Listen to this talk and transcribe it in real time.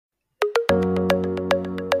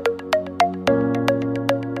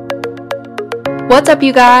What's up,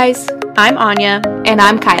 you guys? I'm Anya. And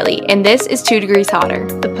I'm Kylie, and this is 2 Degrees Hotter,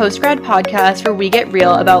 the post-grad podcast where we get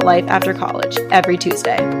real about life after college every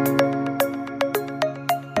Tuesday.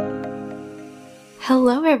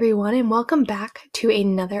 Hello, everyone, and welcome back to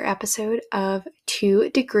another episode of 2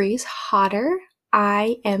 Degrees Hotter.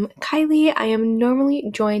 I am Kylie. I am normally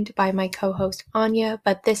joined by my co-host Anya,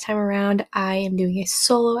 but this time around I am doing a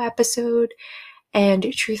solo episode.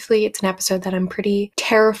 And truthfully, it's an episode that I'm pretty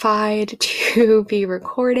terrified to be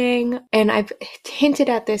recording. And I've hinted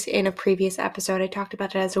at this in a previous episode. I talked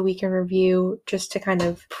about it as a weekend review just to kind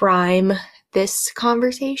of prime this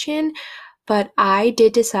conversation. But I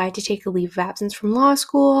did decide to take a leave of absence from law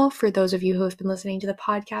school. For those of you who have been listening to the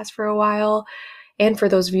podcast for a while, and for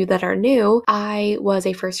those of you that are new, I was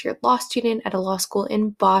a first-year law student at a law school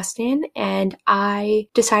in Boston, and I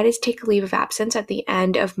decided to take a leave of absence at the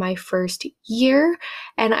end of my first year,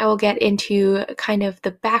 and I will get into kind of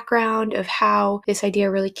the background of how this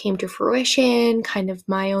idea really came to fruition, kind of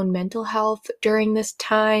my own mental health during this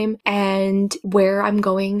time, and where I'm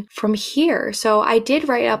going from here. So I did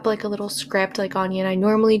write up like a little script like Anya and I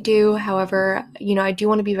normally do. However, I do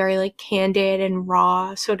want to be very like candid and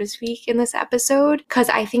raw, so to speak, in this episode, because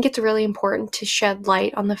I think it's really important to shed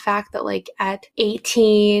light on the fact that like at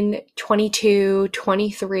 18, 22,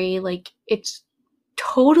 23, like it's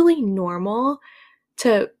totally normal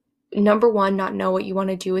to, number one, not know what you want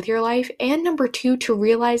to do with your life, and number two, to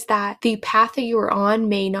realize that the path that you are on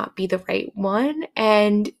may not be the right one,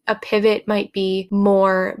 and a pivot might be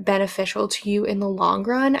more beneficial to you in the long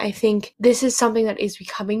run. I think this is something that is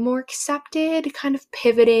becoming more accepted, kind of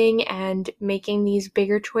pivoting and making these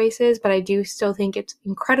bigger choices, but I do still think it's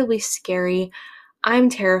incredibly scary. I'm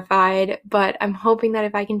terrified, but I'm hoping that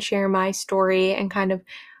if I can share my story and kind of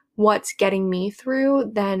what's getting me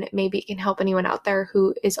through, then maybe it can help anyone out there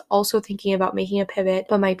who is also thinking about making a pivot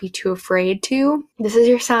but might be too afraid to. This is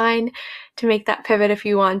your sign to make that pivot if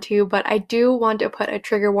you want to, but I do want to put a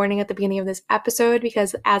trigger warning at the beginning of this episode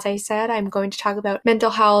because, as I said, I'm going to talk about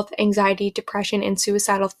mental health, anxiety, depression, and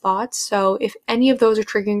suicidal thoughts. So if any of those are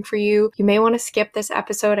triggering for you, you may want to skip this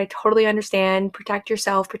episode. I totally understand. Protect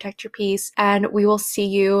yourself, protect your peace, and we will see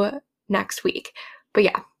you next week. But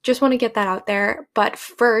yeah, just want to get that out there. But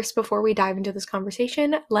first, before we dive into this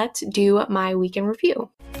conversation, let's do my weekend review.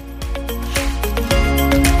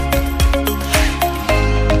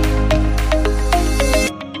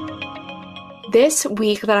 This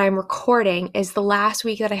week that I'm recording is the last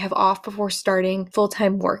week that I have off before starting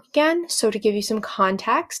full-time work again. So to give you some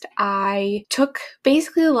context, I took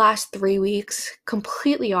basically the last 3 weeks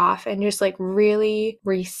completely off and just like really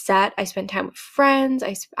reset. I spent time with friends.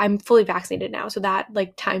 I'm fully vaccinated now, so that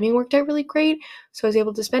like timing worked out really great. So I was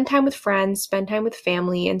able to spend time with friends, spend time with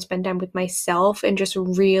family, and spend time with myself and just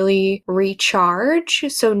really recharge.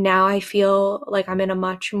 So now I feel like I'm in a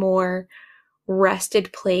much more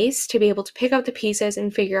rested place to be able to pick up the pieces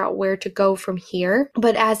and figure out where to go from here.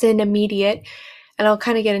 But as an immediate, and I'll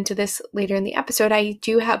kind of get into this later in the episode, I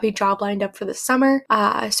do have a job lined up for the summer,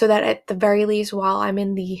 so that at the very least, while I'm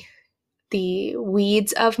in the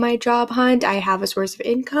weeds of my job hunt, I have a source of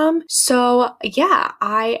income. So yeah,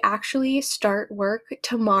 I actually start work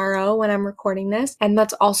tomorrow when I'm recording this, and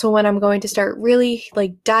that's also when I'm going to start really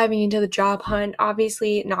like diving into the job hunt.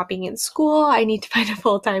 Obviously, not being in school, I need to find a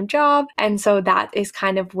full-time job, and so that is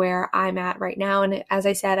kind of where I'm at right now. And as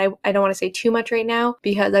I said, I don't want to say too much right now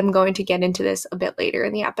because I'm going to get into this a bit later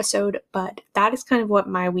in the episode, but that is kind of what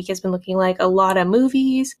my week has been looking like. A lot of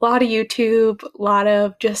movies, a lot of YouTube, a lot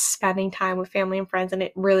of just spending time with family and friends, and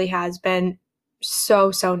it really has been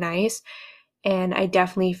so nice, and I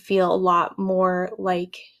definitely feel a lot more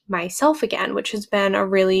like myself again, which has been a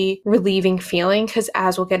really relieving feeling because,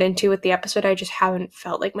 as we'll get into with the episode, I just haven't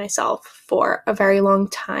felt like myself for a very long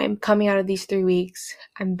time. Coming out of these 3 weeks,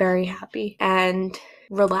 I'm very happy and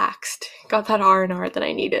relaxed. Got that R&R that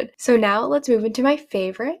I needed. So now let's move into my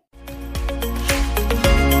favorite.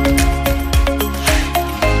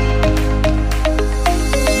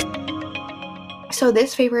 So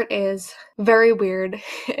this favorite is very weird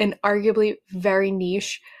and arguably very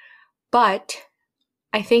niche, but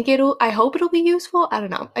I hope it'll be useful. I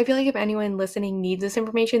don't know. I feel like if anyone listening needs this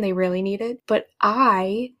information, they really need it. But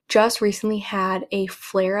I just recently had a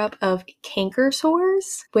flare-up of canker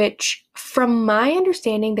sores, which from my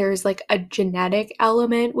understanding, there's like a genetic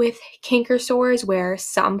element with canker sores where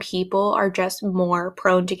some people are just more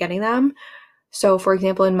prone to getting them. So for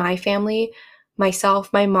example, in my family,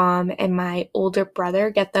 myself, my mom, and my older brother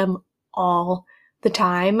get them all the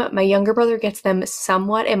time. My younger brother gets them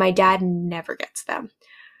somewhat, and my dad never gets them.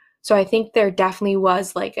 So I think there definitely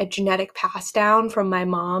was like a genetic pass down from my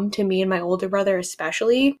mom to me and my older brother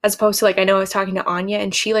especially, as opposed to like, I know I was talking to Anya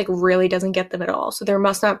and she like really doesn't get them at all. So there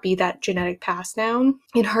must not be that genetic pass down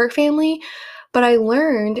in her family. But I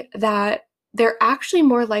learned that they're actually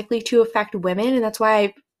more likely to affect women. And that's why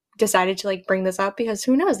I decided to like bring this up, because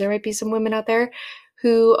who knows, there might be some women out there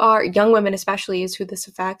who are, young women especially is who this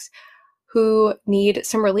affects, who need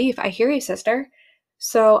some relief. I hear you, sister.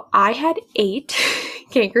 So I had 8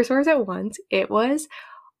 canker sores at once. It was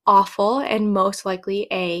awful and most likely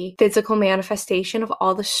a physical manifestation of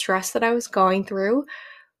all the stress that I was going through.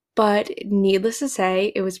 But needless to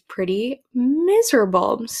say, it was pretty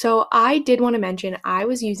miserable. So I did want to mention I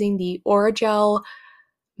was using the Orajel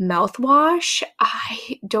mouthwash.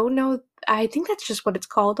 I don't know. I think that's just what it's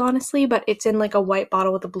called, honestly, but it's in like a white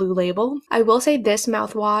bottle with a blue label. I will say this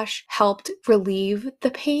mouthwash helped relieve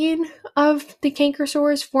the pain of the canker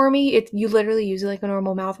sores for me. You literally use it like a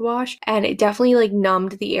normal mouthwash, and it definitely like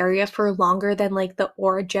numbed the area for longer than like the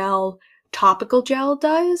Orajel topical gel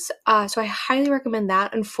does. So I highly recommend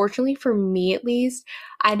that. Unfortunately, for me at least,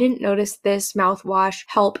 I didn't notice this mouthwash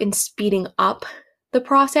help in speeding up the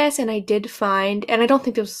process, and I did find, and I don't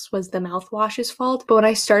think this was the mouthwash's fault, but when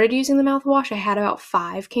I started using the mouthwash, I had about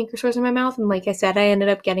 5 canker sores in my mouth, and like I said, I ended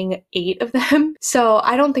up getting 8 of them. So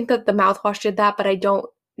I don't think that the mouthwash did that, but I don't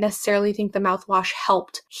necessarily think the mouthwash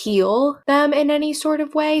helped heal them in any sort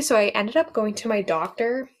of way. So I ended up going to my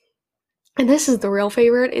doctor. And this is the real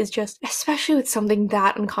favorite, is just, especially with something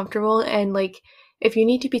that uncomfortable, and like, if you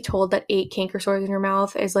need to be told that 8 canker sores in your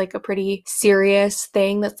mouth is like a pretty serious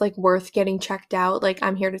thing that's like worth getting checked out, like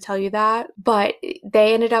I'm here to tell you that. But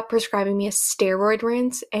they ended up prescribing me a steroid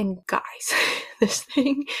rinse, and guys, this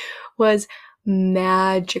thing was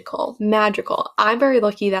magical. I'm very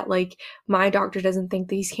lucky that like my doctor doesn't think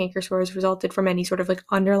these canker sores resulted from any sort of like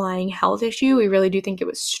underlying health issue. We really do think it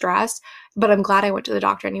was stress, but I'm glad I went to the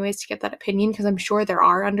doctor anyways to get that opinion, because I'm sure there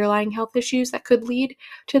are underlying health issues that could lead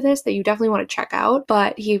to this that you definitely want to check out.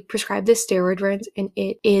 But he prescribed this steroid rinse, and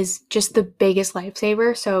it is just the biggest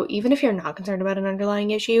lifesaver. So even if you're not concerned about an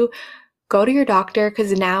underlying issue, go to your doctor,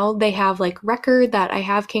 because now they have like record that I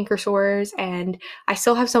have canker sores, and I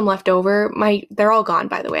still have some left over. They're all gone,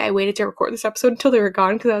 by the way. I waited to record this episode until they were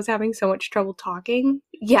gone because I was having so much trouble talking.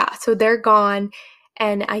 Yeah, so they're gone,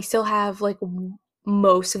 and I still have like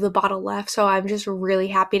most of the bottle left. So I'm just really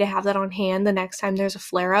happy to have that on hand the next time there's a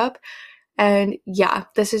flare up. And yeah,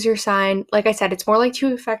 this is your sign. Like I said, it's more like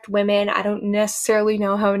to affect women. I don't necessarily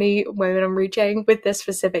know how many women I'm reaching with this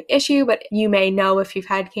specific issue, but you may know if you've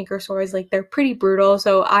had canker sores, like they're pretty brutal.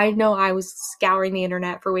 So I know I was scouring the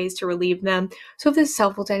internet for ways to relieve them. So if this is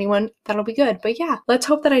helpful to anyone, that'll be good. But yeah, let's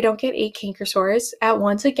hope that I don't get 8 canker sores at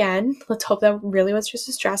once again. Let's hope that really was just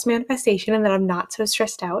a stress manifestation and that I'm not so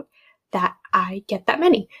stressed out that I get that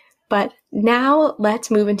many. But now let's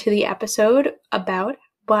move into the episode about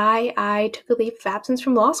why I took a leave of absence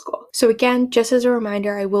from law school. So again, just as a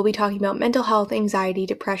reminder, I will be talking about mental health, anxiety,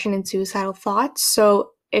 depression, and suicidal thoughts.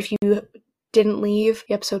 So if you didn't leave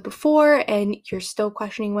the episode before and you're still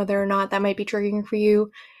questioning whether or not that might be triggering for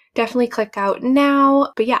you, definitely click out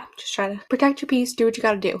now. But yeah, just try to protect your peace, do what you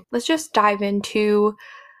gotta do. Let's just dive into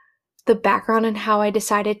the background and how I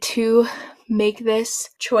decided to make this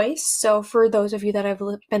choice. So for those of you that have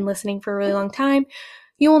been listening for a really long time,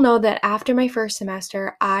 you will know that after my first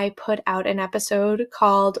semester, I put out an episode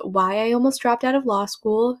called Why I Almost Dropped Out of Law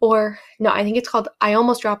School, or no, I think it's called I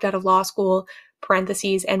Almost Dropped Out of Law School,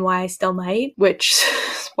 parentheses, and Why I Still Might, which,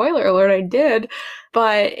 spoiler alert, I did.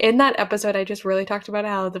 But in that episode, I just really talked about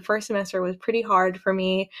how the first semester was pretty hard for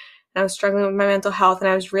me, and I was struggling with my mental health, and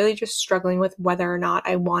I was really just struggling with whether or not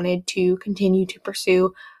I wanted to continue to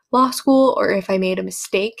pursue law school, or if I made a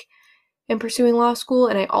mistake in pursuing law school.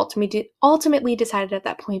 And I ultimately decided at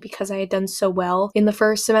that point, because I had done so well in the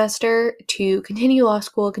first semester, to continue law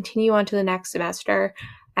school, continue on to the next semester,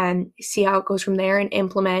 and see how it goes from there, and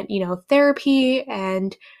implement, therapy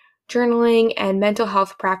and journaling and mental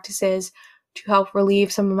health practices to help relieve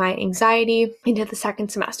some of my anxiety into the second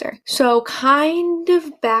semester. So kind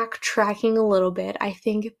of backtracking a little bit, I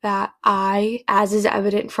think that I, as is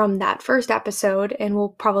evident from that first episode, and will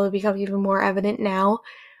probably become even more evident now,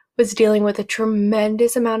 was dealing with a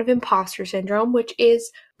tremendous amount of imposter syndrome, which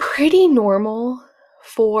is pretty normal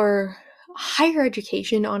for higher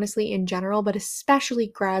education, honestly, in general, but especially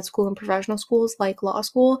grad school and professional schools like law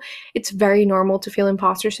school. It's very normal to feel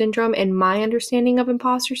imposter syndrome. And my understanding of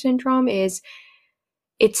imposter syndrome is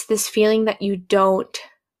it's this feeling that you don't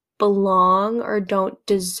belong or don't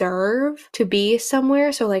deserve to be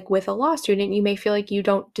somewhere. So like with a law student, you may feel like you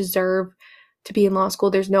don't deserve to be in law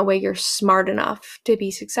school. There's no way you're smart enough to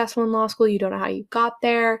be successful in law school. You don't know how you got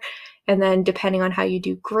there. And then depending on how you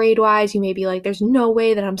do grade-wise, you may be like, there's no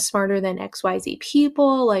way that I'm smarter than XYZ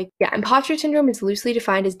people. Like, yeah, imposter syndrome is loosely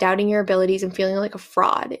defined as doubting your abilities and feeling like a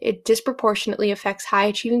fraud. It disproportionately affects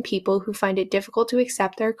high-achieving people who find it difficult to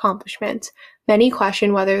accept their accomplishments. Many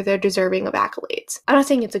question whether they're deserving of accolades. I'm not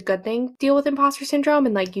saying it's a good thing to deal with imposter syndrome,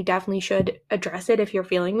 and like you definitely should address it if you're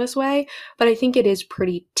feeling this way, but I think it is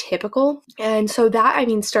pretty typical. And so that, I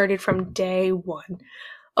mean, started from day one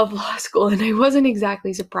of law school, and I wasn't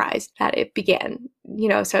exactly surprised that it began,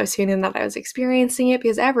 so soon and that I was experiencing it,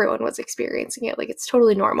 because everyone was experiencing it. Like, it's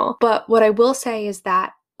totally normal. But what I will say is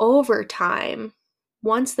that over time,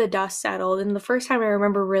 once the dust settled, and the first time I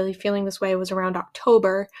remember really feeling this way was around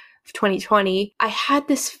October of 2020, I had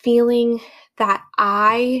this feeling that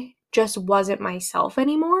I just wasn't myself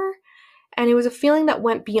anymore. And it was a feeling that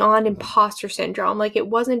went beyond imposter syndrome. Like, it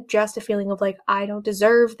wasn't just a feeling of like, I don't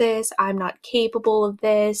deserve this, I'm not capable of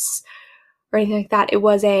this, or anything like that. It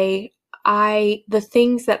was the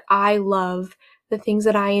things that I love, the things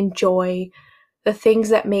that I enjoy, the things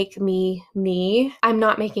that make me me, I'm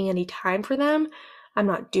not making any time for them. I'm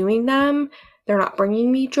not doing them. They're not bringing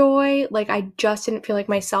me joy. Like, I just didn't feel like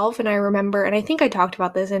myself. And I remember, and I think I talked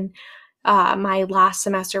about this in my last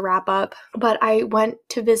semester wrap up, but I went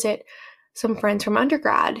to visit some friends from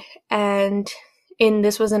undergrad, and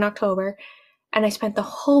this was in October, and I spent the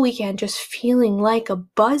whole weekend just feeling like a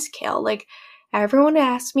buzzkill. Like, everyone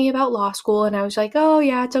asked me about law school, and I was like, oh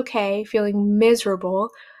yeah, it's okay, feeling miserable.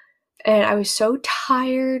 And I was so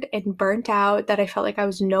tired and burnt out that I felt like I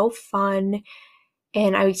was no fun.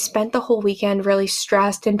 And I spent the whole weekend really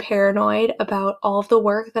stressed and paranoid about all of the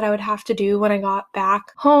work that I would have to do when I got back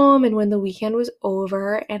home and when the weekend was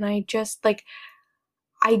over. And I just,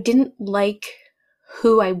 I didn't like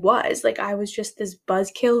who I was. Like, I was just this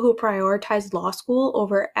buzzkill who prioritized law school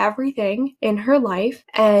over everything in her life,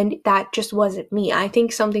 and that just wasn't me. I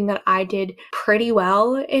think something that I did pretty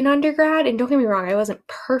well in undergrad, and don't get me wrong, I wasn't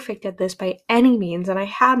perfect at this by any means, and I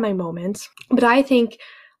had my moments, but I think,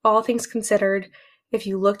 all things considered, if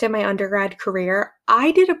you looked at my undergrad career,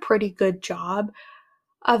 I did a pretty good job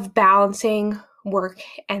of balancing work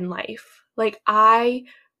and life. Like, I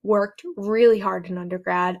worked really hard in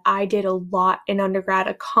undergrad. I did a lot in undergrad,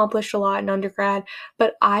 accomplished a lot in undergrad,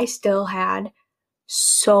 but I still had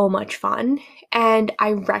so much fun. And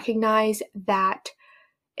I recognize that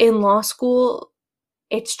in law school,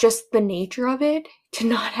 it's just the nature of it to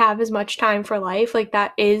not have as much time for life. Like,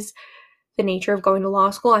 that is the nature of going to law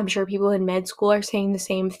school. I'm sure people in med school are saying the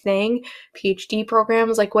same thing, PhD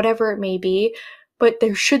programs, like whatever it may be, but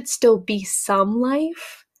there should still be some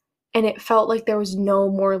life. And it felt like there was no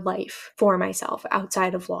more life for myself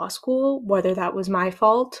outside of law school, whether that was my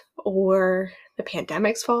fault or the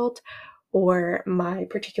pandemic's fault or my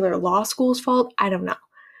particular law school's fault. I don't know.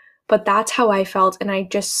 But that's how I felt. And I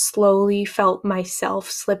just slowly felt myself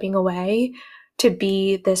slipping away to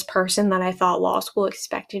be this person that I thought law school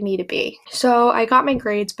expected me to be. So I got my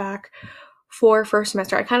grades back for first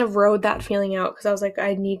semester. I kind of rode that feeling out because I was like,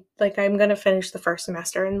 I'm going to finish the first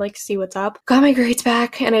semester and see what's up. Got my grades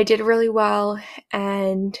back and I did really well.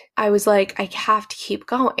 And I was like, I have to keep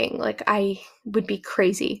going. Like, I would be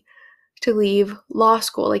crazy to leave law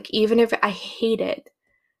school. Like, even if I hate it,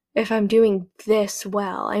 if I'm doing this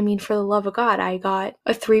well, I mean, for the love of God, I got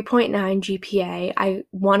a 3.9 GPA. I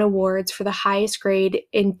won awards for the highest grade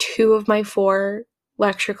in 2 of my 4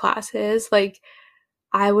 lecture classes. Like,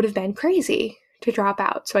 I would have been crazy to drop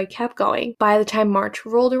out. So I kept going. By the time March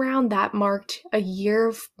rolled around, that marked a year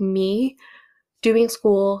of me doing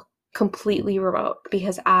school completely remote,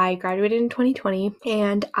 because I graduated in 2020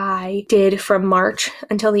 and I did from March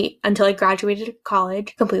until I graduated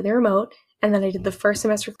college completely remote. And then I did the first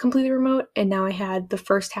semester completely remote, and now I had the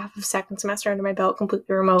first half of second semester under my belt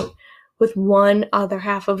completely remote with one other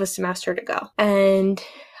half of a semester to go. And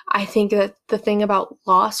I think that the thing about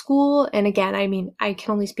law school, and again, I mean, I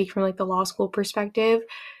can only speak from the law school perspective,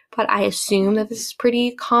 but I assume that this is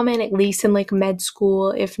pretty common, at least in med school,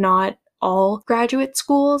 if not all graduate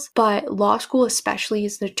schools. But law school especially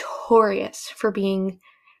is notorious for being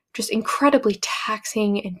just incredibly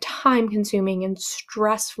taxing and time consuming and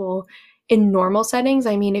stressful in normal settings.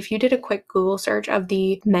 I mean, if you did a quick Google search of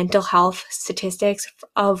the mental health statistics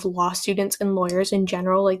of law students and lawyers in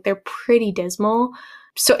general, they're pretty dismal.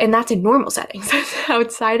 So, and that's in normal settings. That's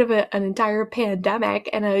outside of an entire pandemic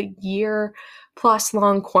and a year plus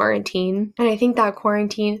long quarantine. And I think that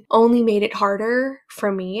quarantine only made it harder,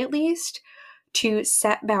 for me at least, to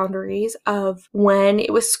set boundaries of when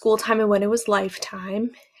it was school time and when it was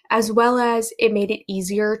lifetime. as well as it made it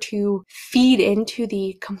easier to feed into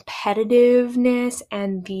the competitiveness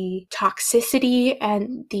and the toxicity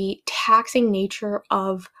and the taxing nature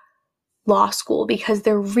of law school, because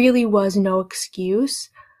there really was no excuse,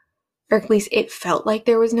 or at least it felt like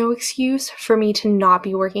there was no excuse for me to not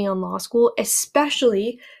be working on law school,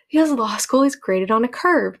 especially because law school is graded on a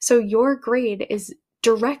curve. So your grade is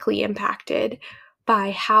directly impacted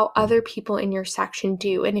by how other people in your section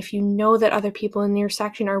do. And if you know that other people in your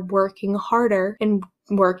section are working harder and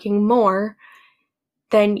working more,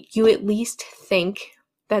 then you at least think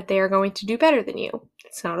that they are going to do better than you.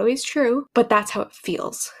 It's not always true, but that's how it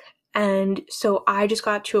feels. And so I just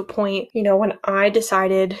got to a point, when I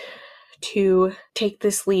decided to take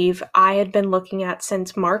this leave, I had been looking at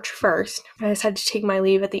since March 1st. I decided to take my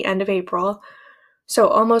leave at the end of April. So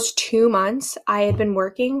almost 2 months, I had been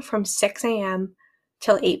working from 6 a.m.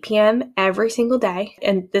 till 8 p.m. every single day.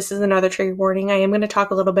 And this is another trigger warning. I am going to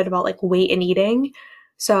talk a little bit about like weight and eating.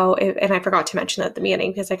 And I forgot to mention that at the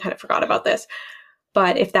beginning because I kind of forgot about this.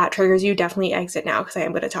 But if that triggers you, definitely exit now because I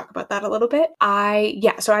am going to talk about that a little bit.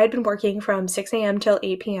 So I had been working from 6 a.m. till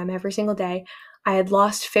 8 p.m. every single day. I had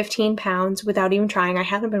lost 15 pounds without even trying. I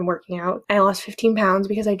hadn't been working out. I lost 15 pounds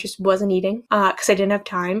because I just wasn't eating because I didn't have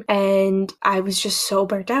time. And I was just so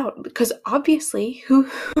burnt out because obviously who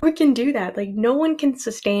can do that? Like no one can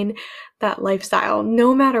sustain that lifestyle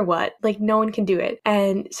no matter what. Like no one can do it.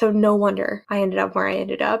 And so no wonder I ended up where I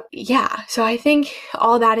ended up. Yeah. So I think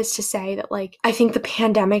all that is to say that like I think the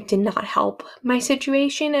pandemic did not help my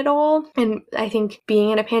situation at all. And I think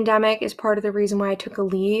being in a pandemic is part of the reason why I took a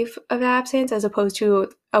leave of absence as opposed to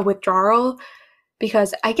a withdrawal,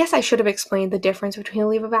 because I guess I should have explained the difference between a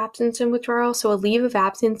leave of absence and withdrawal. So a leave of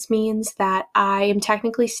absence means that I am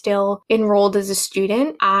technically still enrolled as a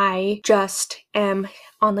student. I just am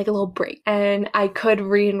on like a little break and I could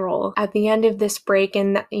re-enroll at the end of this break.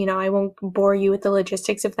 And, I won't bore you with the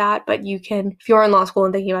logistics of that, but you can, if you're in law school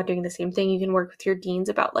and thinking about doing the same thing, you can work with your deans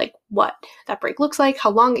about like what that break looks like,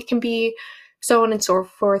 how long it can be, so on and so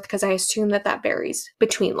forth, because I assume that varies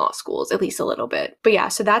between law schools, at least a little bit. But yeah,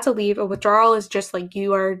 so that's a leave. A withdrawal is just like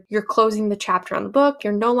you're closing the chapter on the book.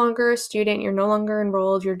 You're no longer a student. You're no longer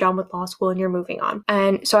enrolled. You're done with law school and you're moving on.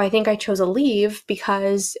 And so I think I chose a leave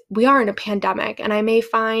because we are in a pandemic and I may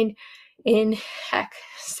find in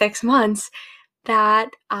 6 months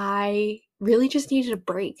that I really just needed a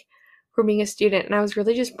break from being a student and I was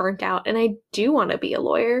really just burnt out and I do want to be a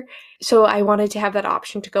lawyer. So I wanted to have that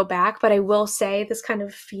option to go back, but I will say this kind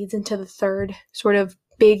of feeds into the third sort of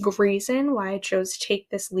big reason why I chose to take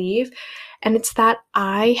this leave. And it's that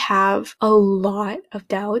I have a lot of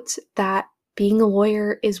doubts that being a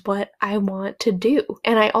lawyer is what I want to do.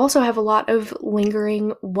 And I also have a lot of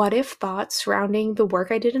lingering what if thoughts surrounding the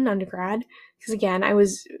work I did in undergrad. Because again, I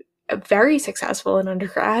was very successful in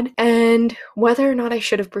undergrad, and whether or not I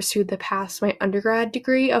should have pursued the path my undergrad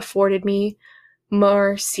degree afforded me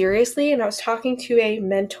more seriously. And I was talking to a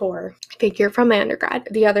mentor figure from my undergrad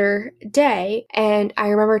the other day, and I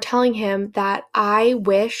remember telling him that I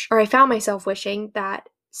found myself wishing that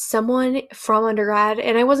someone from undergrad,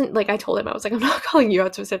 and I wasn't like, I told him, I was like, I'm not calling you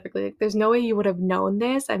out specifically. Like, there's no way you would have known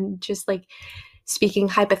this. I'm just like speaking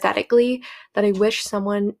hypothetically, that I wish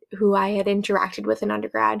someone who I had interacted with in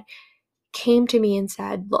undergrad came to me and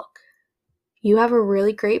said, look, you have a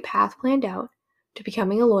really great path planned out to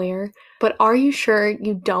becoming a lawyer, but are you sure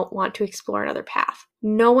you don't want to explore another path?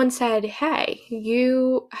 No one said, hey,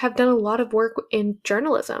 you have done a lot of work in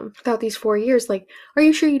journalism throughout these 4 years. Like, are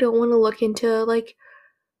you sure you don't want to look into like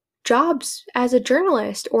jobs as a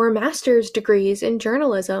journalist or master's degrees in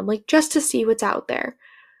journalism, like just to see what's out there?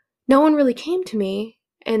 No one really came to me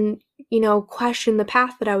and, questioned the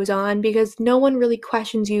path that I was on, because no one really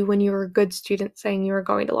questions you when you're a good student saying you were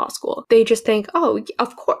going to law school. They just think, oh,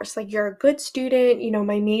 of course, like you're a good student.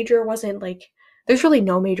 My major wasn't like, there's really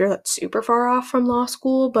no major that's super far off from law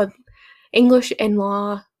school, but English and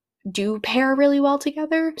law do pair really well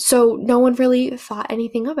together. So no one really thought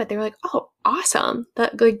anything of it. They were like, oh, awesome.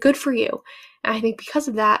 That, like, good for you. And I think because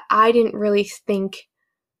of that, I didn't really think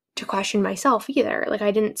to question myself either. Like,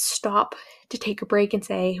 I didn't stop to take a break and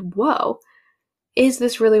say, whoa, is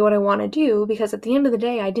this really what I want to do? Because at the end of the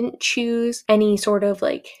day, I didn't choose any sort of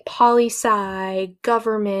like poli-sci,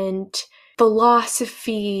 government,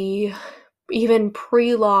 philosophy, even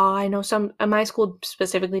pre-law. I know my school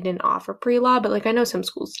specifically didn't offer pre-law, but like I know some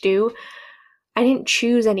schools do. I didn't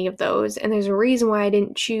choose any of those, and there's a reason why I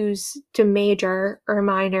didn't choose to major or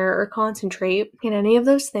minor or concentrate in any of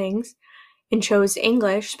those things, and chose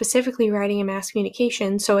English, specifically writing and mass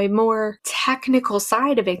communication, so a more technical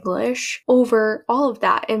side of English over all of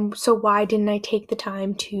that. And so why didn't I take the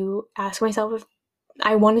time to ask myself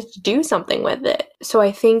I wanted to do something with it. So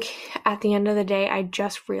I think at the end of the day, I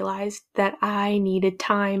just realized that I needed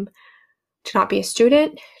time to not be a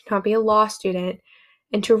student, to not be a law student,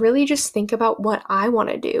 and to really just think about what I want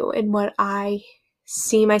to do and what I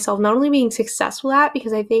see myself not only being successful at,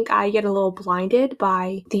 because I think I get a little blinded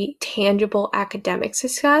by the tangible academic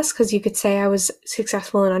success, because you could say I was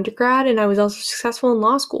successful in undergrad and I was also successful in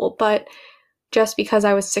law school, but just because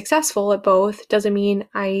I was successful at both doesn't mean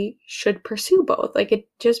I should pursue both.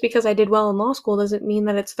 Just because I did well in law school doesn't mean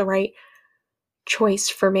that it's the right choice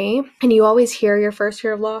for me. And you always hear your first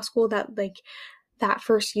year of law school that that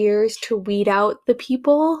first year is to weed out the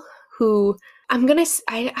people who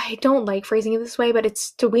I don't like phrasing it this way, but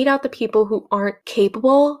it's to weed out the people who aren't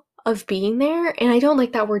capable of being there. And I don't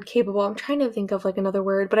like that word capable. I'm trying to think of another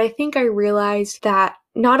word, but I think I realized that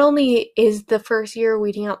not only is the first year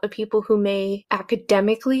weeding out the people who may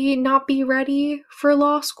academically not be ready for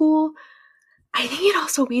law school, I think it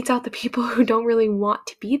also weeds out the people who don't really want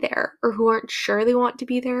to be there, or who aren't sure they want to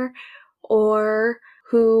be there, or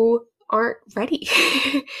who aren't ready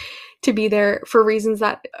to be there for reasons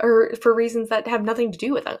that have nothing to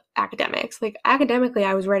do with academics. Academically,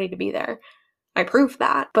 I was ready to be there. I proved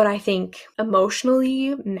that. But I think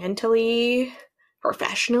emotionally, mentally,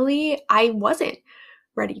 professionally, I wasn't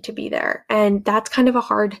ready to be there. And that's kind of a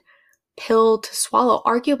hard pill to swallow,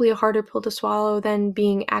 arguably a harder pill to swallow than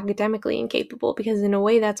being academically incapable, because in a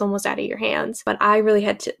way that's almost out of your hands. But I really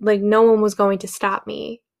had to, no one was going to stop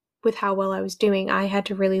me with how well I was doing. I had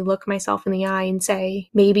to really look myself in the eye and say,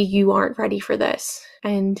 maybe you aren't ready for this.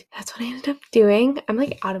 And that's what I ended up doing. I'm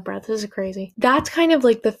out of breath. This is crazy. That's kind of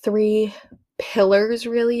the three pillars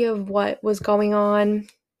really of what was going on.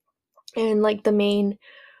 And the main,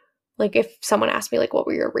 if someone asked me what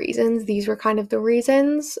were your reasons, these were kind of the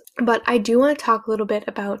reasons. But I do want to talk a little bit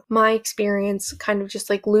about my experience kind of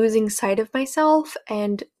just losing sight of myself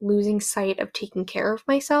and losing sight of taking care of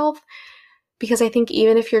myself. Because I think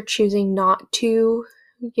even if you're choosing not to,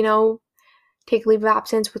 take leave of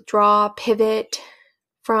absence, withdraw, pivot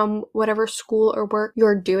from whatever school or work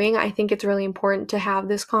you're doing, I think it's really important to have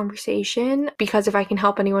this conversation, because if I can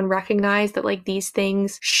help anyone recognize that these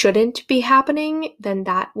things shouldn't be happening, then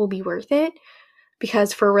that will be worth it.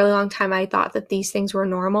 Because for a really long time, I thought that these things were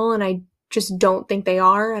normal, and I just don't think they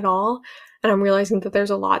are at all. And I'm realizing that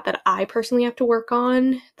there's a lot that I personally have to work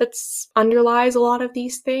on that underlies a lot of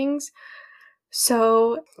these things.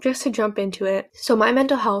 So just to jump into it. So my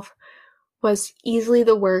mental health was easily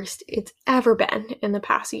the worst it's ever been in the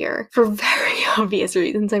past year, for very obvious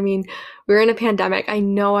reasons. I mean, we're in a pandemic. I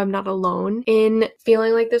know I'm not alone in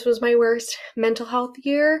feeling like this was my worst mental health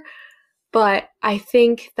year, but I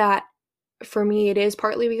think that for me, it is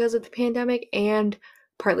partly because of the pandemic and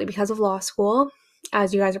partly because of law school,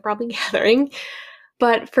 as you guys are probably gathering.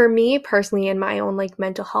 But for me personally, in my own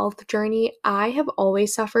mental health journey, I have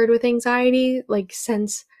always suffered with anxiety,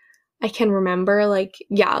 since I can remember.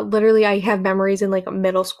 Literally I have memories in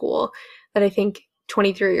middle school that I think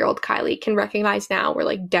 23-year-old Kylie can recognize now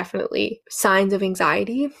were definitely signs of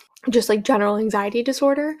anxiety, just general anxiety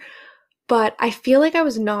disorder. But I feel like I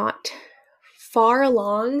was not far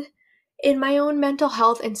along in my own mental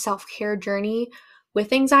health and self-care journey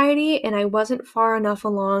with anxiety, and I wasn't far enough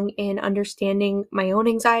along in understanding my own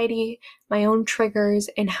anxiety, my own triggers,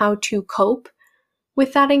 and how to cope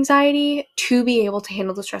with that anxiety to be able to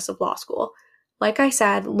handle the stress of law school. Like I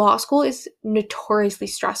said, law school is notoriously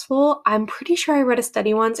stressful. I'm pretty sure I read a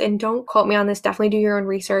study once, and don't quote me on this, definitely do your own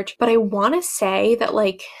research, but I want to say that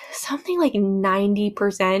something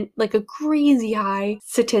 90%, a crazy high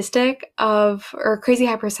statistic or crazy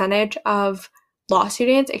high percentage of law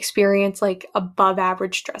students experience above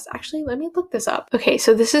average stress. Actually, let me look this up. Okay,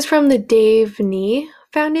 so this is from the Dave Nee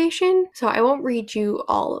Foundation. So I won't read you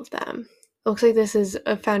all of them. It looks like this is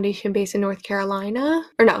a foundation based in North Carolina.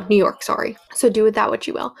 Or no, New York, sorry. So do with that what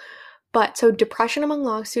you will. But so depression among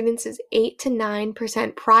law students is 8 to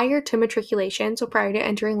 9% prior to matriculation, so prior to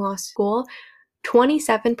entering law school,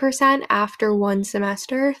 27% after one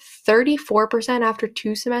semester, 34% after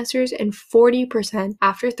 2 semesters, and 40%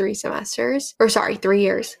 after 3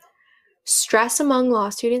 years. Stress among law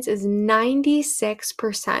students is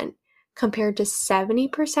 96% compared to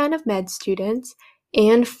 70% of med students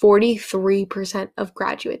and 43% of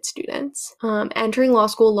graduate students. Entering law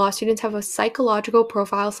school, law students have a psychological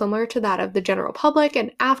profile similar to that of the general public, and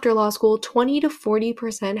after law school, 20 to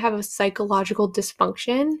 40% have a psychological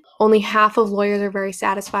dysfunction. Only half of lawyers are very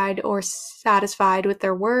satisfied with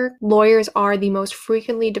their work. Lawyers are the most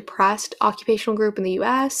frequently depressed occupational group in the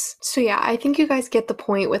US. So yeah, I think you guys get the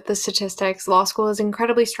point with the statistics. Law school is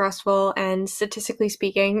incredibly stressful, and statistically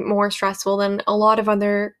speaking, more stressful than a lot of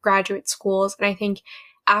other graduate schools. And I think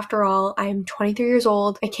After all, I'm 23 years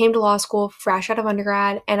old. I came to law school fresh out of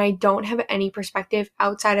undergrad, and I don't have any perspective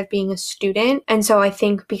outside of being a student. And so I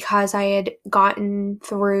think because I had gotten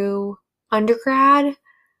through undergrad,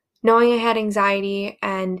 knowing I had anxiety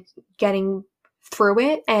and getting through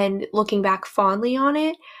it and looking back fondly on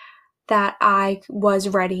it, that I was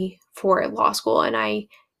ready for law school. And I,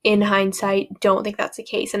 in hindsight, don't think that's the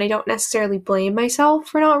case. And I don't necessarily blame myself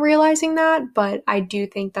for not realizing that, but I do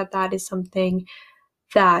think that that is something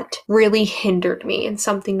that really hindered me and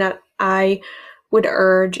something that I would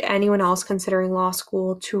urge anyone else considering law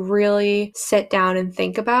school to really sit down and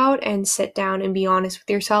think about, and sit down and be honest with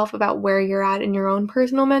yourself about where you're at in your own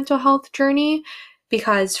personal mental health journey.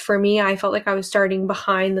 Because for me, I felt like I was starting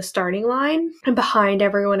behind the starting line and behind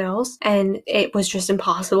everyone else, and it was just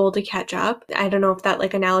impossible to catch up. I don't know if that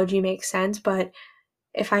like analogy makes sense, but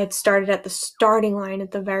if I had started at the starting line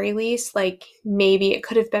at the very least, like maybe it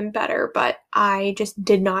could have been better, but I just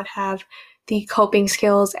did not have the coping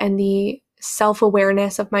skills and the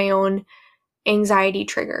self-awareness of my own anxiety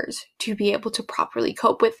triggers to be able to properly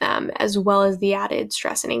cope with them, as well as the added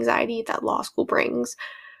stress and anxiety that law school brings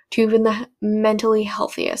to even the mentally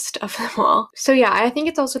healthiest of them all. So yeah, I think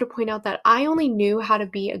it's also to point out that I only knew how to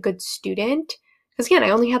be a good student, because again, I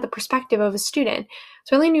only had the perspective of a student.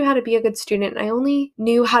 So I only knew how to be a good student, and I only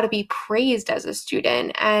knew how to be praised as a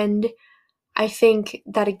student. And I think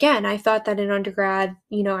that, again, I thought that in undergrad,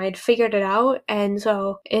 I had figured it out. And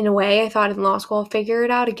so in a way, I thought in law school, I'll figure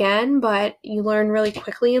it out again. But you learn really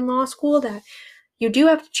quickly in law school that you do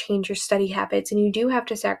have to change your study habits, and you do have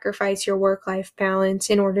to sacrifice your work-life balance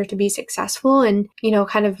in order to be successful. And,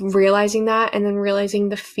 kind of realizing that, and then realizing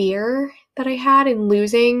the fear that I had in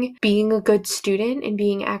losing being a good student and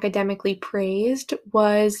being academically praised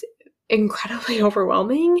was incredibly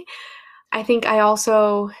overwhelming. I think I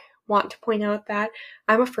also want to point out that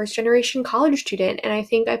I'm a first-generation college student, and I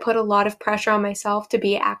think I put a lot of pressure on myself to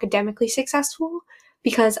be academically successful,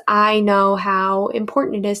 because I know how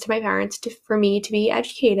important it is to my parents for me to be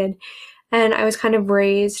educated. And I was kind of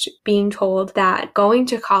raised being told that going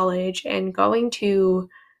to college and going to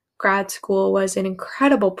grad school was an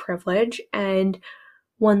incredible privilege, and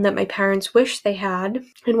one that my parents wished they had,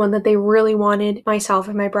 and one that they really wanted myself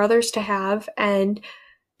and my brothers to have. And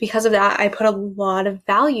because of that, I put a lot of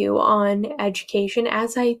value on education,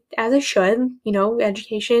 as I should.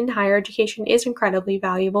 Education, higher education is incredibly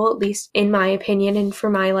valuable, at least in my opinion and for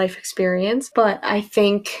my life experience. But I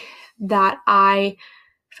think that I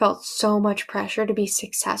felt so much pressure to be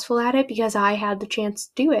successful at it because I had the chance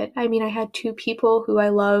to do it. I mean, I had two people who I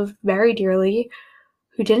love very dearly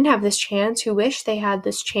who didn't have this chance, who wished they had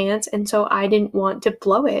this chance, and so I didn't want to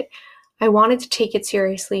blow it. I wanted to take it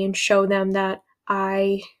seriously and show them that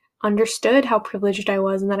I understood how privileged I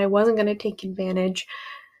was and that I wasn't going to take advantage.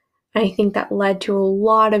 And I think that led to a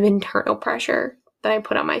lot of internal pressure that I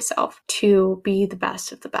put on myself to be the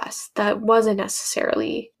best of the best that wasn't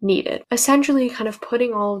necessarily needed. Essentially, kind of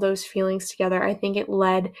putting all of those feelings together, I think it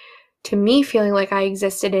led to me feeling like I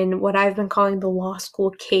existed in what I've been calling the law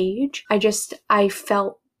school cage. I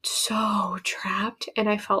felt so trapped, and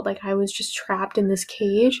I felt like I was just trapped in this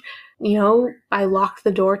cage. I locked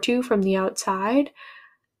the door to from the outside,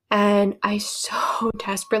 and I so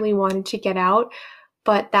desperately wanted to get out.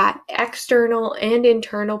 But that external and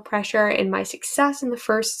internal pressure, and my success in the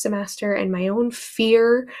first semester, and my own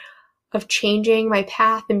fear of changing my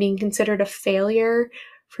path and being considered a failure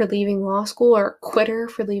for leaving law school, or a quitter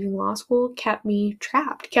for leaving law school, kept me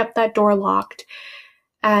trapped, kept that door locked.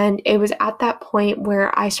 And it was at that point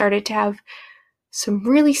where I started to have some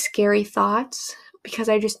really scary thoughts, because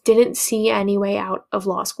I just didn't see any way out of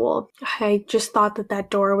law school. I just thought that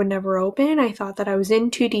that door would never open. I thought that I was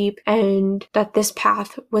in too deep, and that this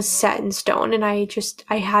path was set in stone, and I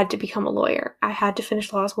had to become a lawyer. I had to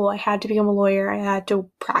finish law school. I had to become a lawyer. I had to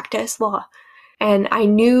practice law. And I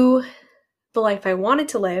knew the life I wanted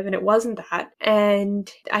to live, and it wasn't that.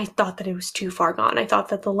 And I thought that it was too far gone. I thought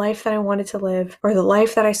that the life that I wanted to live, or the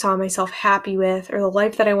life that I saw myself happy with, or the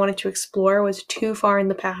life that I wanted to explore, was too far in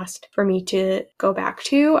the past for me to go back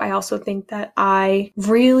to. I also think that I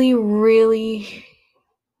really, really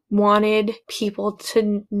wanted people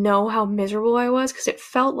to know how miserable I was, because it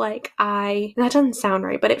felt like that doesn't sound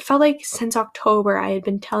right, but it felt like since October I had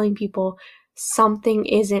been telling people something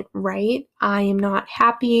isn't right. I am not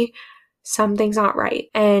happy. Something's not right.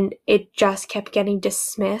 And it just kept getting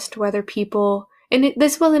dismissed, whether people, and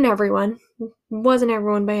this wasn't everyone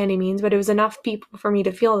by any means, but it was enough people for me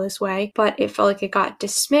to feel this way. But it felt like it got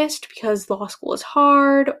dismissed because law school is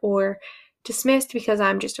hard, or dismissed because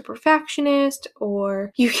I'm just a perfectionist,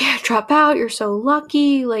 or you can't drop out, you're so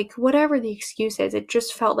lucky, like whatever the excuse is. It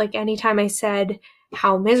just felt like anytime I said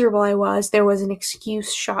how miserable I was, there was an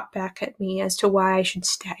excuse shot back at me as to why I should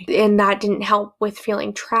stay. And that didn't help with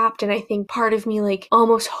feeling trapped. And I think part of me like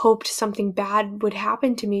almost hoped something bad would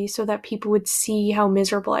happen to me so that people would see how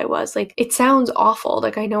miserable I was. Like, it sounds awful.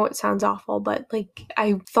 Like, I know it sounds awful, but like,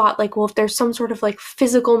 I thought like, well, if there's some sort of like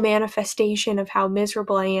physical manifestation of how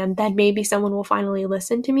miserable I am, then maybe someone will finally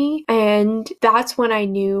listen to me. And that's when I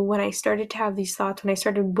knew, when I started to have these thoughts, when I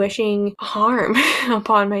started wishing harm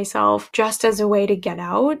upon myself just as a way to get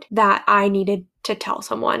out, that I needed to tell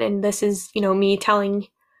someone. And this is, me telling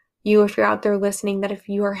you, if you're out there listening, that if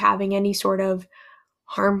you are having any sort of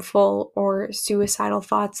harmful or suicidal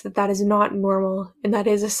thoughts, that is not normal, and that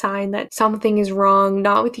is a sign that something is wrong,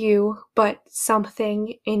 not with you, but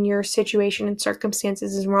something in your situation and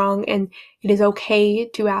circumstances is wrong, and it is okay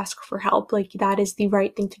to ask for help. Like, that is the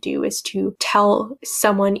right thing to do, is to tell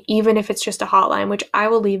someone, even if it's just a hotline, which I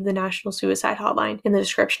will leave the National Suicide Hotline in the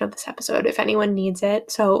description of this episode if anyone needs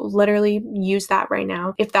it. So literally use that right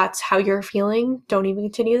now. If that's how you're feeling, don't even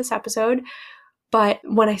continue this episode. But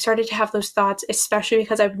when I started to have those thoughts, especially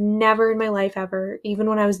because I've never in my life ever, even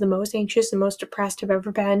when I was the most anxious and most depressed I've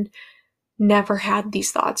ever been, never had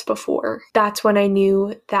these thoughts before. That's when I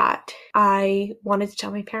knew that I wanted to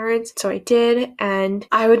tell my parents. So I did. And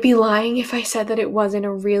I would be lying if I said that it wasn't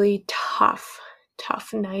a really tough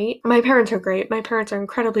night. My parents are great. My parents are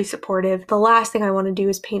incredibly supportive. The last thing I want to do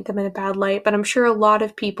is paint them in a bad light, but I'm sure a lot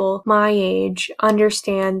of people my age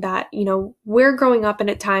understand that, we're growing up in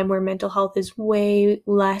a time where mental health is way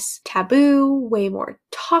less taboo, way more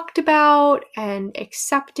talked about and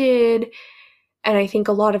accepted. And I think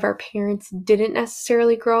a lot of our parents didn't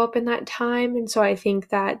necessarily grow up in that time. And so I think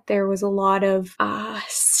that there was a lot of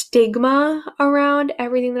stigma around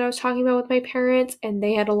everything that I was talking about with my parents. And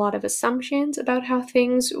they had a lot of assumptions about how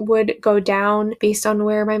things would go down based on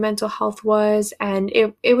where my mental health was. And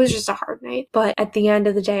it was just a hard night. But at the end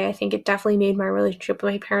of the day, I think it definitely made my relationship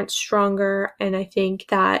with my parents stronger. And I think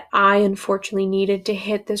that I unfortunately needed to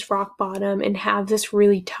hit this rock bottom and have this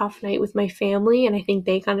really tough night with my family. And I think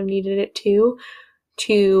they kind of needed it too,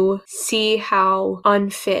 to see how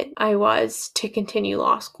unfit I was to continue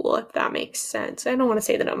law school, if that makes sense. I don't want to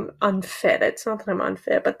say that I'm unfit. It's not that I'm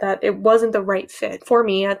unfit, but that it wasn't the right fit for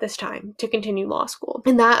me at this time to continue law school.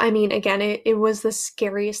 And that, again, it was the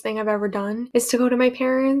scariest thing I've ever done, is to go to my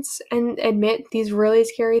parents and admit these really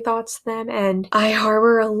scary thoughts to them. And I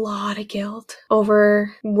harbor a lot of guilt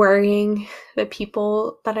over worrying the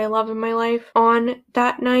people that I love in my life on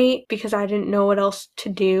that night, because I didn't know what else to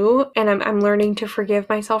do. And I'm learning to forgive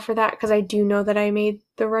myself for that, because I do know that I made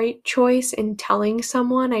the right choice in telling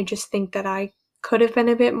someone. I just think that I could have been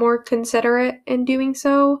a bit more considerate in doing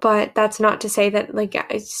so. But that's not to say that, like,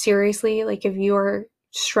 seriously, like, if you are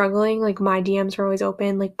struggling, like, my DMs are always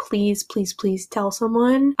open. Like, please tell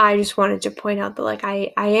someone. I just wanted to point out that, like,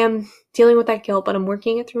 I am dealing with that guilt, but I'm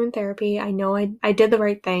working it through in therapy. I know I did the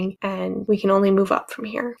right thing, and we can only move up from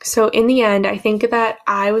here. So in the end, I think that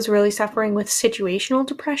I was really suffering with situational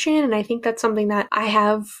depression, and I think that's something that I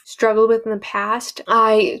have struggled with in the past.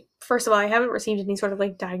 First of all, I haven't received any sort of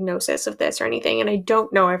like diagnosis of this or anything, and I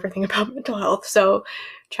don't know everything about mental health. So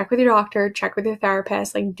check with your doctor, check with your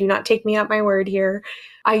therapist. Like, do not take me at my word here.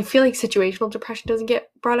 I feel like situational depression doesn't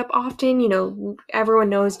get brought up often. Everyone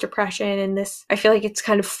knows depression, and this, I feel like it's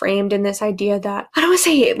kind of framed in this idea that, I don't want to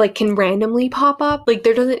say it like can randomly pop up. Like,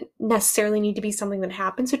 there doesn't necessarily need to be something that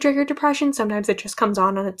happens to trigger depression. Sometimes it just comes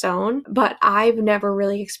on its own. But I've never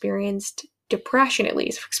really experienced depression, at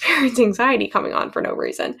least. I've experienced anxiety coming on for no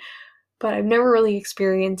reason. But I've never really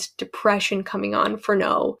experienced depression coming on for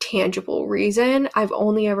no tangible reason. I've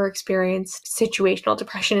only ever experienced situational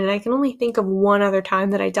depression, and I can only think of one other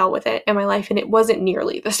time that I dealt with it in my life, and it wasn't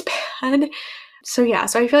nearly this bad. So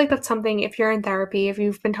I feel like that's something, if you're in therapy, if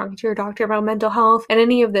you've been talking to your doctor about mental health, and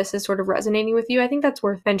any of this is sort of resonating with you, I think that's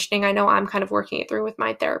worth mentioning. I know I'm kind of working it through with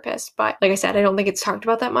my therapist, but like I said, I don't think it's talked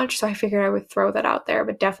about that much, so I figured I would throw that out there.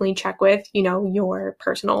 But definitely check with, your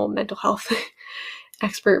personal mental health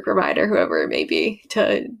expert, provider, whoever it may be,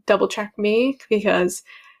 to double check me, because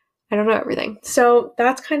I don't know everything. So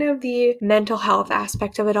that's kind of the mental health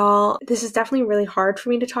aspect of it all. This is definitely really hard for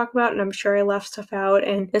me to talk about, and I'm sure I left stuff out,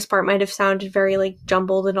 and this part might have sounded very like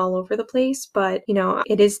jumbled and all over the place, but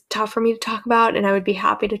it is tough for me to talk about, and I would be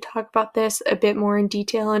happy to talk about this a bit more in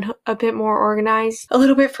detail and a bit more organized a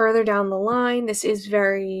little bit further down the line. This is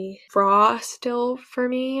very raw still for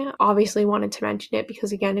me. Obviously wanted to mention it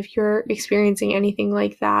because, again, if you're experiencing anything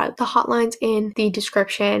like that, the hotline's in the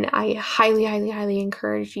description. I highly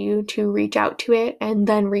encourage you to reach out to it, and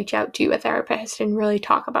then reach out to a therapist and really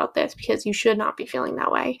talk about this, because you should not be feeling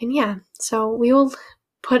that way. And so we will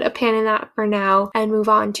put a pin in that for now and move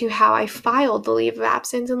on to how I filed the leave of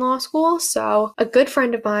absence in law school. So a good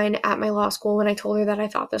friend of mine at my law school, when I told her that I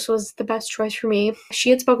thought this was the best choice for me,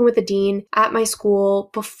 she had spoken with the dean at my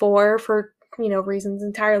school before for, reasons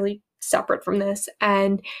entirely separate from this.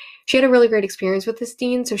 And she had a really great experience with this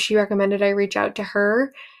dean. So she recommended I reach out to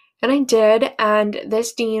her. And I did, and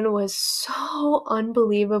this dean was so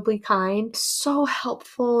unbelievably kind, so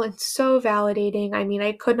helpful, and so validating. I mean,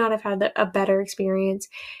 I could not have had a better experience.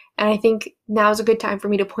 And I think now's a good time for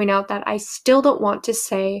me to point out that I still don't want to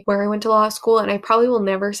say where I went to law school, and I probably will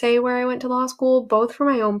never say where I went to law school, both for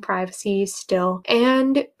my own privacy still,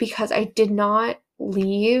 and because I did not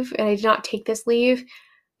leave, and I did not take this leave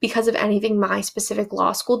because of anything my specific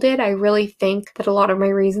law school did. I really think that a lot of my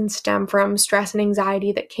reasons stem from stress and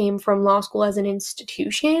anxiety that came from law school as an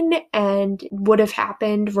institution and would have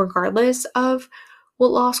happened regardless of what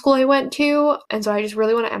law school I went to. And so I just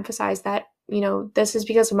really want to emphasize that, this is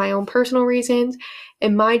because of my own personal reasons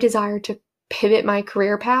and my desire to pivot my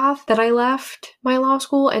career path that I left my law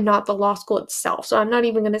school and not the law school itself. So I'm not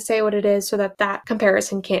even going to say what it is so that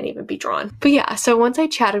comparison can't even be drawn. But yeah, so once I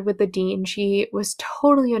chatted with the dean, she was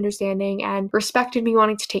totally understanding and respected me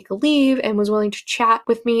wanting to take a leave and was willing to chat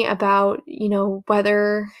with me about,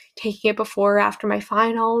 whether taking it before or after my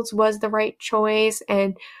finals was the right choice,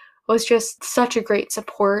 and was just such a great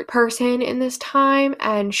support person in this time.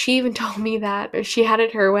 And she even told me that if she had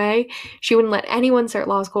it her way, she wouldn't let anyone start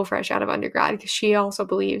law school fresh out of undergrad, because she also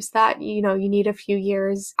believes that, you need a few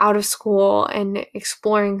years out of school and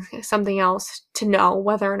exploring something else to know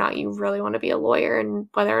whether or not you really want to be a lawyer and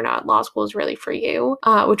whether or not law school is really for you,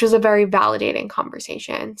 which was a very validating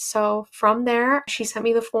conversation. So from there, she sent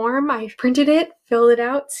me the form. I printed it, filled it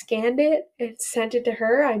out, scanned it, and sent it to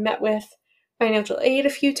her. I met with financial aid a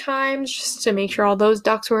few times just to make sure all those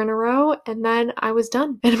ducks were in a row, and then I was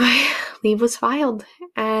done and my leave was filed.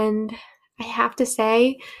 And I have to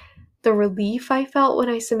say, the relief I felt when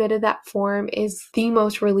I submitted that form is the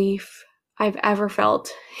most relief I've ever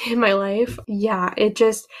felt in my life. Yeah,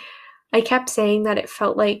 I kept saying that it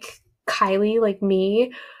felt like Kylie, like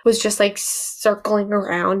me, was just like circling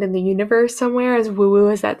around in the universe somewhere, as woo-woo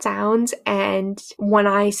as that sounds. And when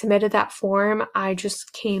I submitted that form, I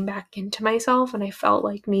just came back into myself and I felt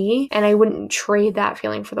like me, and I wouldn't trade that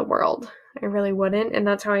feeling for the world. I really wouldn't. And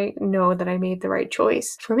that's how I know that I made the right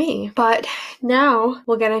choice for me. But now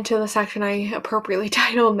we'll get into the section I appropriately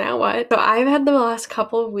titled Now What? So I've had the last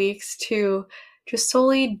couple of weeks to just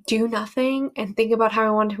solely do nothing and think about how I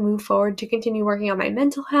want to move forward to continue working on my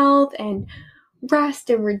mental health and rest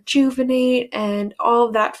and rejuvenate and all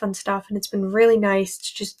of that fun stuff. And it's been really nice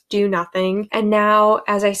to just do nothing. And now,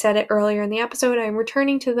 as I said it earlier in the episode, I'm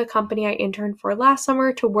returning to the company I interned for last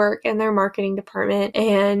summer to work in their marketing department.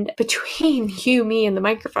 And between you, me, and the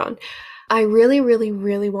microphone, I really, really,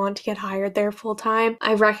 really want to get hired there full time.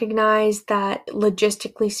 I recognize that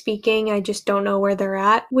logistically speaking, I just don't know where they're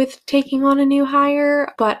at with taking on a new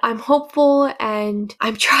hire, but I'm hopeful, and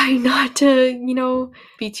I'm trying not to,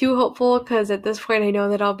 be too hopeful, because at this point I know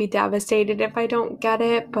that I'll be devastated if I don't get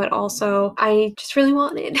it, but also I just really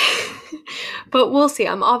want it. But we'll see.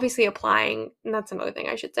 I'm obviously applying, and that's another thing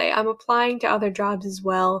I should say. I'm applying to other jobs as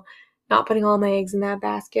well. Not putting all my eggs in that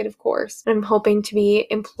basket, of course. I'm hoping to be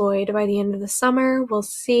employed by the end of the summer. We'll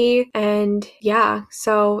see. And yeah,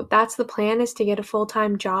 so that's the plan, is to get a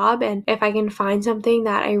full-time job. And if I can find something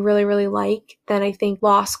that I really, really like, then I think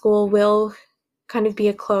law school will kind of be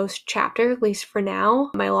a closed chapter, at least for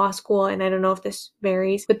now. My law school, and I don't know if this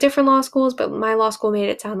varies with different law schools, but my law school made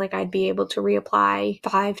it sound like I'd be able to reapply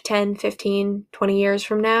 5, 10, 15, 20 years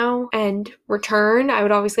from now and return. I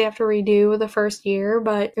would obviously have to redo the first year,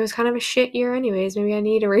 but it was kind of a shit year anyways. Maybe I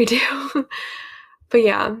need a redo. But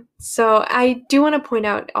yeah, so I do want to point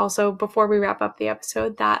out also, before we wrap up the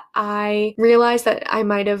episode, that I realized that I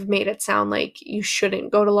might have made it sound like you shouldn't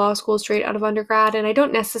go to law school straight out of undergrad, and I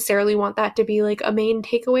don't necessarily want that to be like a main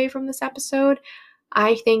takeaway from this episode.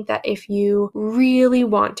 I think that if you really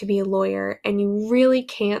want to be a lawyer and you really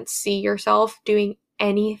can't see yourself doing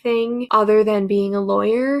anything other than being a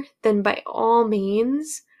lawyer, then by all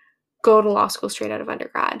means, go to law school straight out of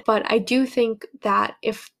undergrad. But I do think that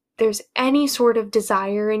if there's any sort of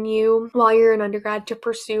desire in you while you're in undergrad to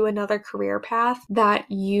pursue another career path, that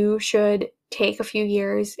you should take a few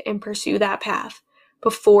years and pursue that path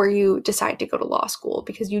before you decide to go to law school,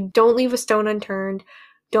 because you don't leave a stone unturned.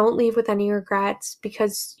 Don't leave with any regrets,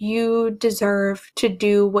 because you deserve to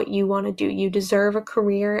do what you want to do. You deserve a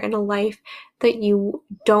career and a life that you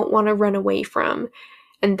don't want to run away from.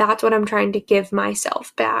 And that's what I'm trying to give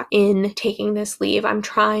myself back in taking this leave. I'm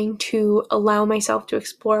trying to allow myself to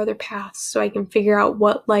explore other paths so I can figure out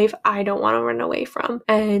what life I don't want to run away from.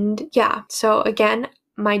 And yeah, so again,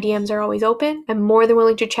 my DMs are always open. I'm more than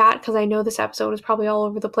willing to chat because I know this episode is probably all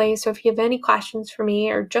over the place. So if you have any questions for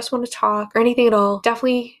me or just want to talk or anything at all,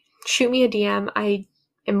 definitely shoot me a DM. I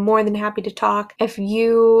am more than happy to talk. If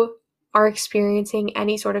you are experiencing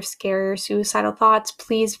any sort of scary or suicidal thoughts,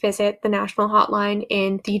 please visit the national hotline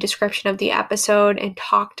in the description of the episode and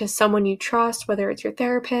talk to someone you trust, whether it's your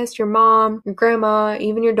therapist, your mom, your grandma,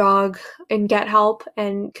 even your dog, and get help.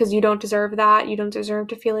 And because you don't deserve that, you don't deserve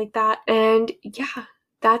to feel like that. And yeah,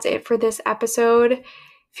 that's it for this episode.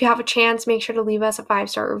 If you have a chance, make sure to leave us a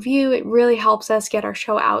 5-star review. It really helps us get our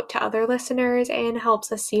show out to other listeners and helps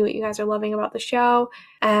us see what you guys are loving about the show.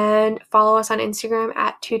 And follow us on Instagram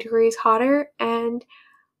at 2 Degrees Hotter. And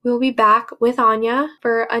we'll be back with Anya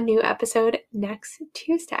for a new episode next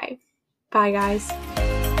Tuesday. Bye, guys.